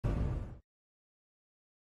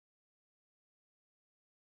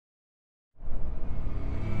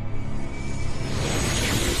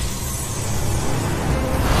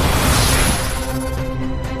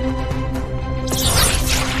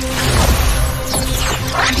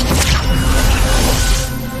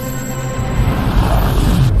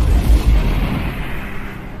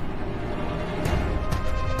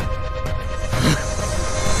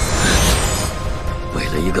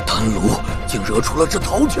出了这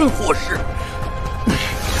滔天祸事。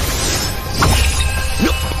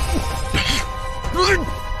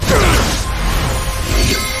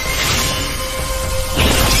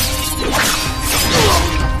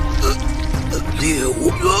猎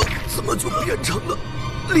物怎么就变成了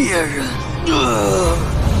猎人？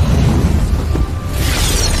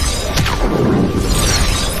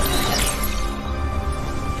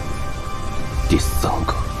第三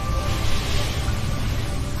个。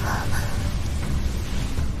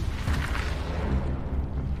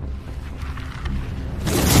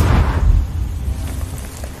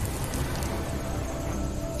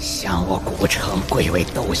想我古城贵为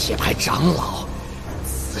斗邪派长老，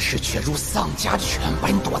此时却如丧家犬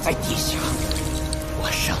般躲在地下。我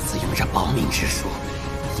上次用这保命之术，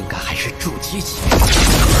应该还是筑基期。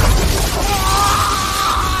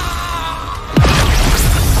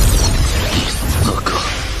第四个，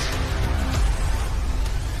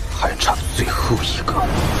还差最后一个。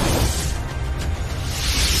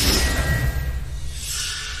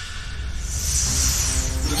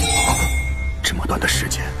这么短的时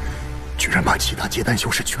间，居然把其他结丹修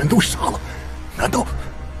士全都杀了，难道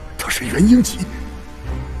他是元婴级？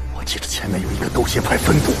我记着前面有一个斗邪派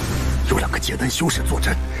分部，有2个结丹修士坐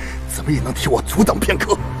镇，怎么也能替我阻挡片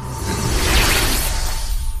刻。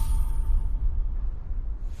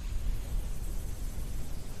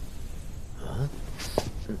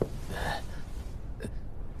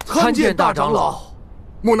参见大长老。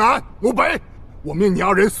木南、木北，我命你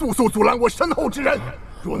2人速速阻拦我身后之人，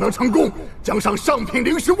若能成功，将上上品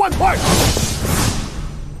灵石10000块。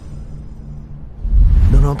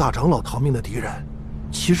能让大长老逃命的敌人，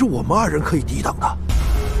岂是我们2人可以抵挡的？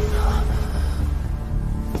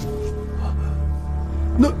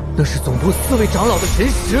那是总部4位长老的神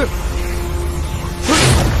识。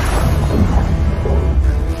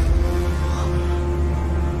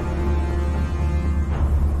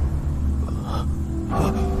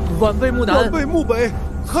晚辈木南，晚辈木北，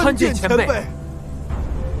参见前辈。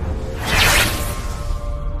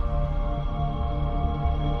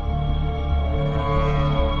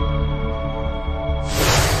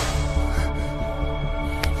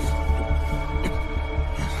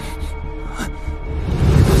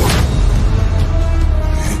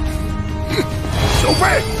小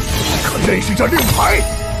辈，你可认识这令牌？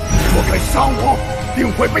若敢杀我，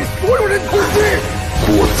定会被所有人通缉。聒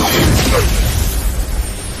噪！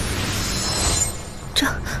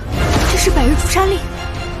这是百日诛杀令，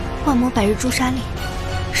万魔百日诛杀令，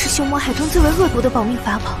是修魔海中最为恶毒的保命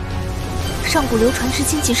法宝。上古流传至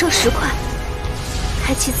今仅剩10块，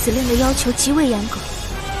开启此令的要求极为严格，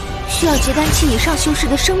需要结丹期以上修士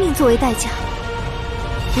的生命作为代价。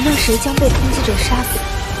无论谁将被通缉者杀死，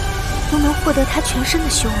都能获得他全身的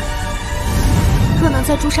修为。若能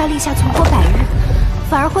在诛杀令下存活100日，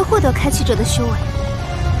反而会获得开启者的修为。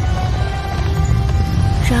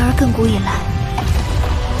然而亘古以来，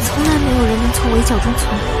从来没有人能从围剿中存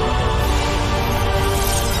活。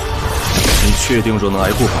你确定若能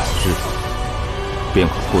挨过100日，便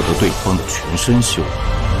可获得对方的全身修为？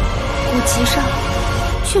古籍上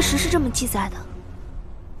确实是这么记载的。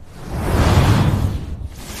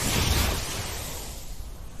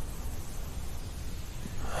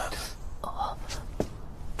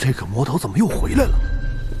这个魔头怎么又回来了？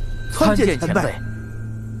参见前辈。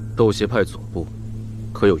斗邪派总部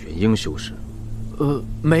可有元婴修士？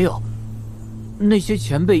没有。那些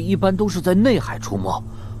前辈一般都是在内海出没。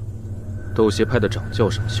斗邪派的掌教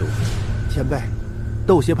什么修为？前辈，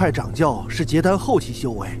斗邪派掌教是结丹后期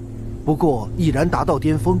修为，不过已然达到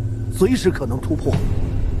巅峰，随时可能突破。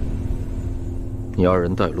你2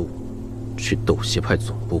人带路去斗邪派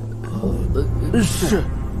总部。是。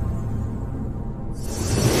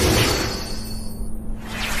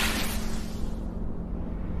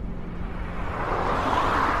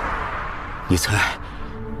你猜，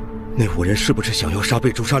那5人是不是想要杀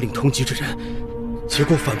被诛杀令通缉之人，结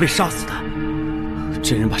果反被杀死的？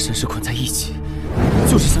这人把神识捆在一起，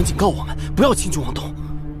就是想警告我们不要轻举妄动。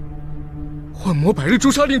幻魔百日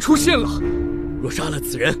诛杀令出现了，若杀了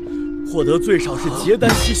此人，获得最少是结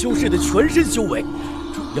丹期修士的全身修为。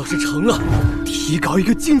要是成了，提高一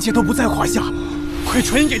个境界都不在话下。快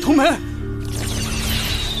传音给同门！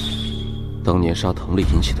当年杀藤丽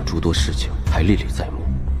引起的诸多事情还历历在目。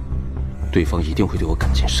对方一定会对我赶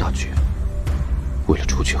尽杀绝。为了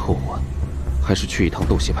除去后患，还是去一趟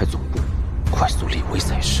斗邪派总部，快速立威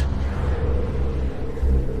才是。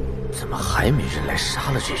怎么还没人来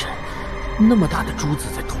杀了这人？那么大的珠子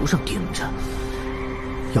在头上顶着，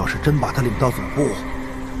要是真把他领到总部，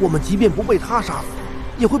我们即便不被他杀死，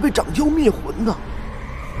也会被掌教灭魂的。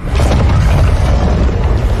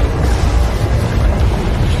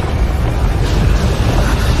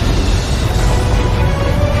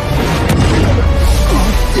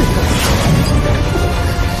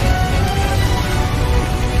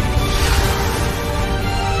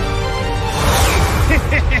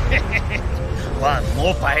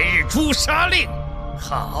诛杀令。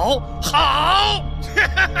好，好！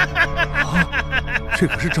这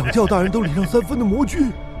可是掌教大人都礼让3分的魔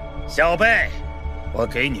君。小辈，我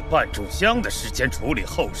给你半炷香的时间处理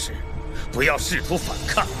后事，不要试图反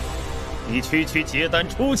抗。你区结丹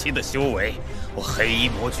初期的修为，我黑衣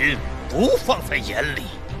魔君不放在眼里。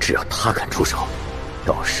只要他敢出手，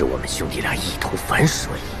到时我们兄弟俩一头反水。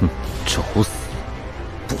找死！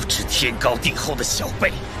不知天高地厚的小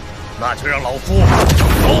辈，那就让老夫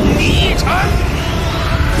送你一程。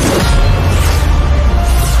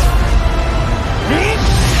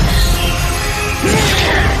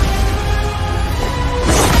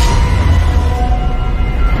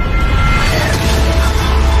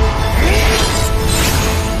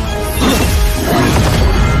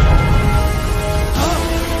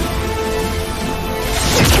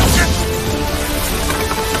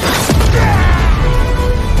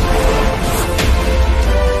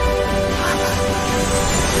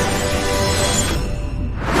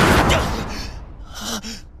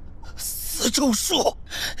咒术，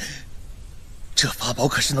这法宝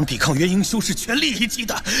可是能抵抗元婴修士全力一击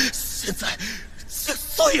的，现在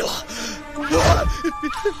碎了！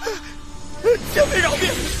前辈饶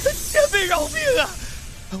命！前辈饶命啊！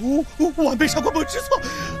晚辈上官梦知错，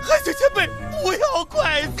还请前辈不要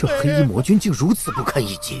怪罪。这黑衣魔君竟如此不堪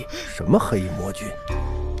一击！什么黑衣魔君？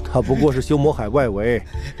他不过是修魔海外围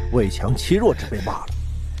畏强欺弱之辈罢了，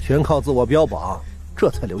全靠自我标榜，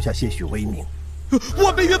这才留下些许威名。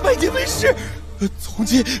晚辈愿拜您为师，从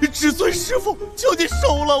今只尊师傅，求你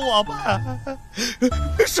收了我吧。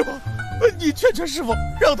师傅，你劝劝师傅，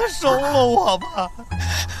让他收了我吧。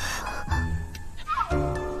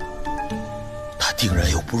他定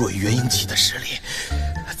然有不弱于元婴期的实力，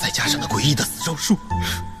再加上那诡异的死咒术，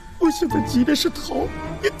我现在即便是逃，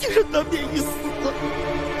也定然难免一死。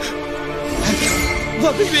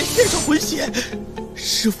晚辈愿献上魂血，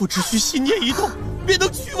师傅只需心念一动，便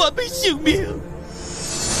能取晚辈性命。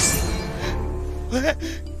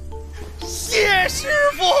谢师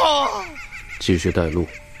傅。继续带路。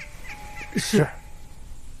是。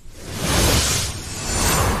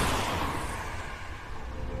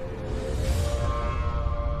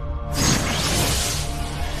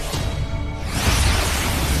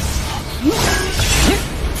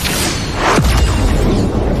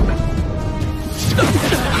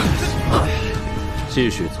继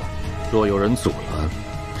续走，若有人阻拦，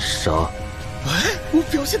杀！我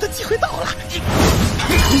表现的机会到了！你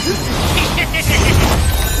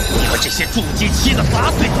们这些筑基期的杂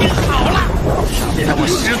碎，听好了，在我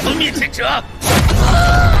师尊面前者！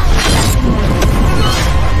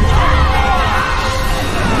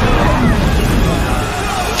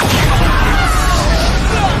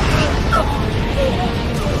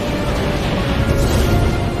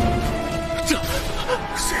这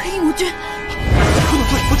是黑衣魔君！不能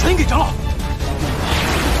对，我传音给长老。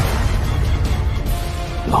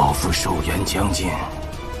老夫寿元将近，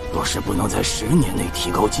若是不能在10年内提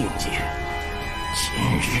高境界，今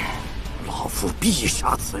日老夫必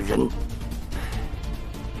杀此人。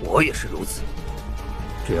我也是如此，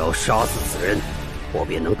只要杀死此人，我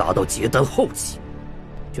便能达到结丹后期。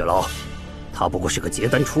绝老，他不过是个结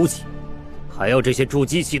丹初期，还要这些筑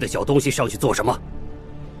基期的小东西上去做什么？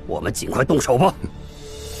我们尽快动手吧。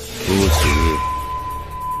不急。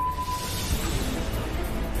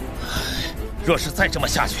若是再这么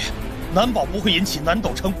下去，难保不会引起南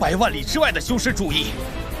斗城100万里之外的修士注意。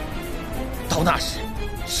到那时，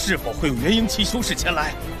是否会有元婴期修士前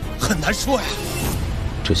来，很难说呀。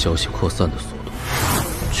这消息扩散的速度，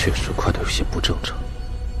确实快得有些不正常。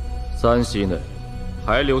3息内，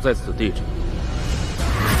还留在此地者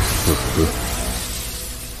死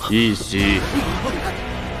；1息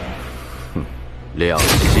，2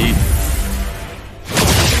息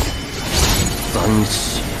，3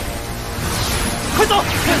息。快走！晚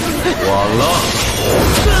了。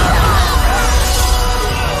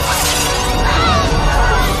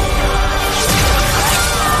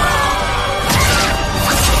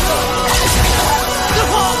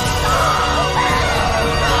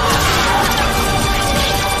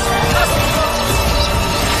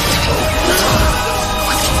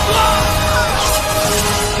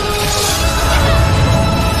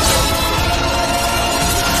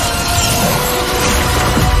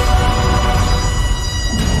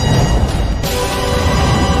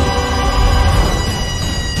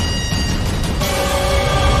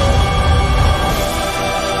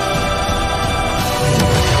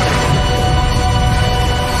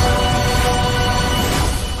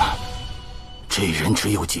这人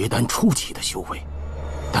只有结丹初期的修为，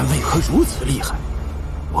但为何如此厉害？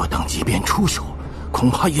我等即便出手，恐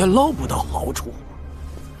怕也捞不到好处。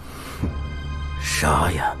杀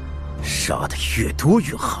呀！杀的越多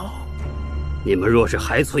越好。你们若是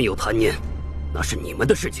还存有贪念，那是你们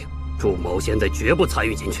的事情，祝某现在绝不参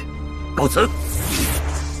与进去。告辞。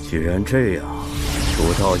既然这样，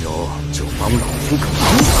楚道友就帮老夫个忙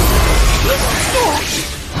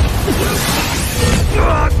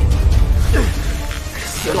吧。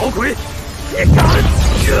血老鬼，你敢！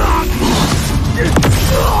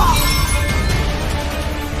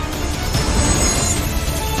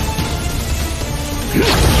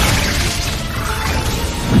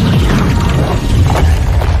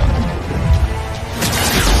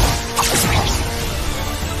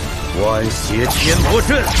万邪天魔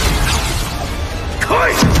阵，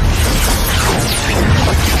开！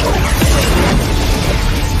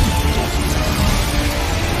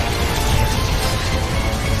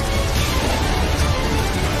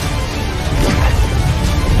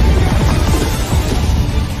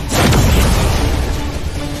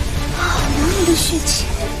的血气，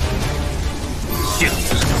血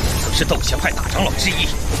子曾是斗邪派大长老之一。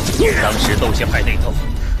当时斗邪派那头，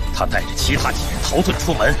他带着其他几人逃遁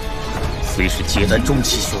出门，虽是结丹中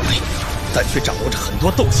期修为，但却掌握着很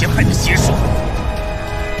多斗邪派的邪术。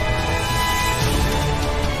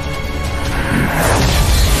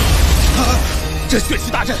这血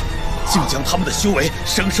气大阵，竟将他们的修为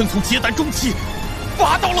生生从结丹中期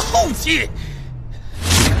拔到了后期。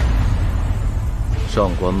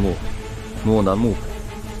上官木。木南、木北，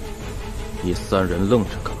你三人愣着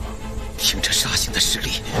干嘛？凭这杀星的实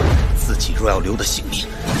力，自己若要留得性命，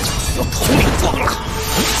就需要统领壮了。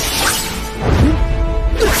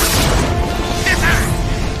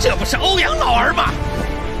这不是欧阳老儿吗？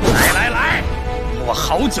来，我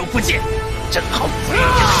好久不见，正好嘴着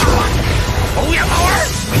说，欧阳老儿，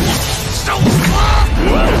受死！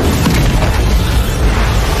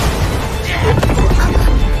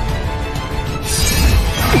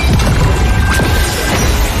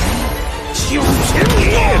就凭你！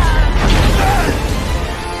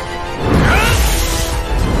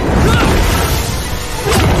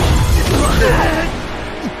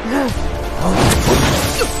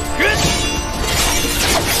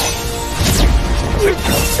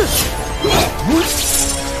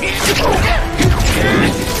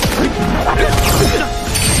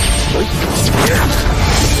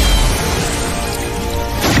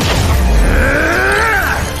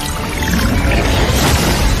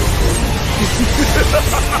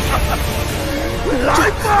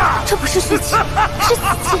来吧！这不是血气，是死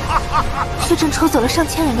气。血阵抽走了上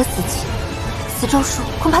千人的死气，死咒术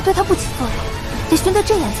恐怕对他不起作用，得寻得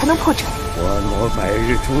阵眼才能破阵。万魔百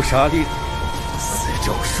日诛杀令，死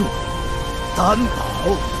咒术，丹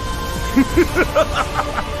宝，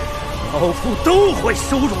老夫都会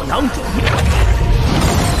收入囊中。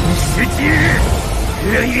时今日，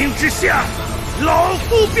元婴之下，老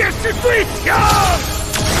夫便是最强。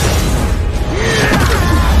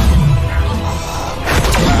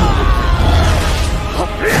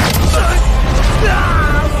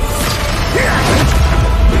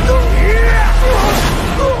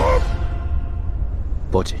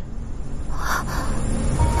报警！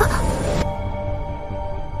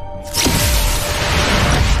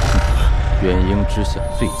元婴之下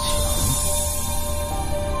最强。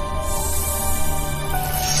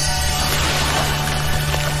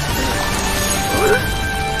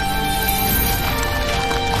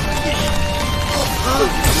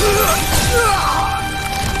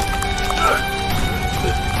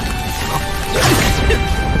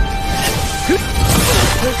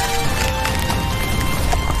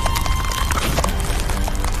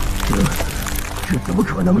这怎么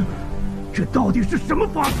可能？这到底是什么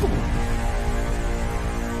法术？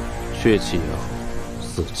血气也好，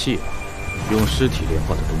死气也好，用尸体炼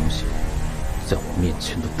化的东西，在我面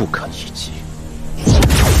前都不堪一击。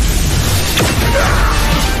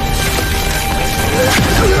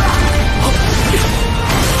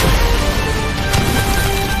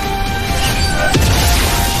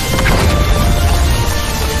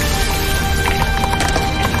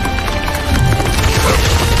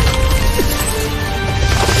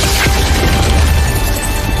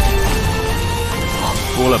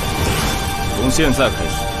出来吧，从现在开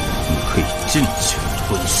始，你可以尽情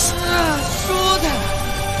吞噬。说的，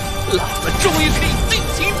老子终于可以尽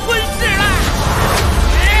情吞噬了！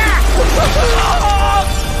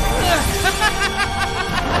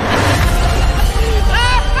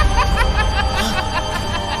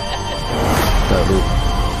带路，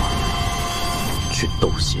去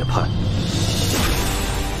斗邪派。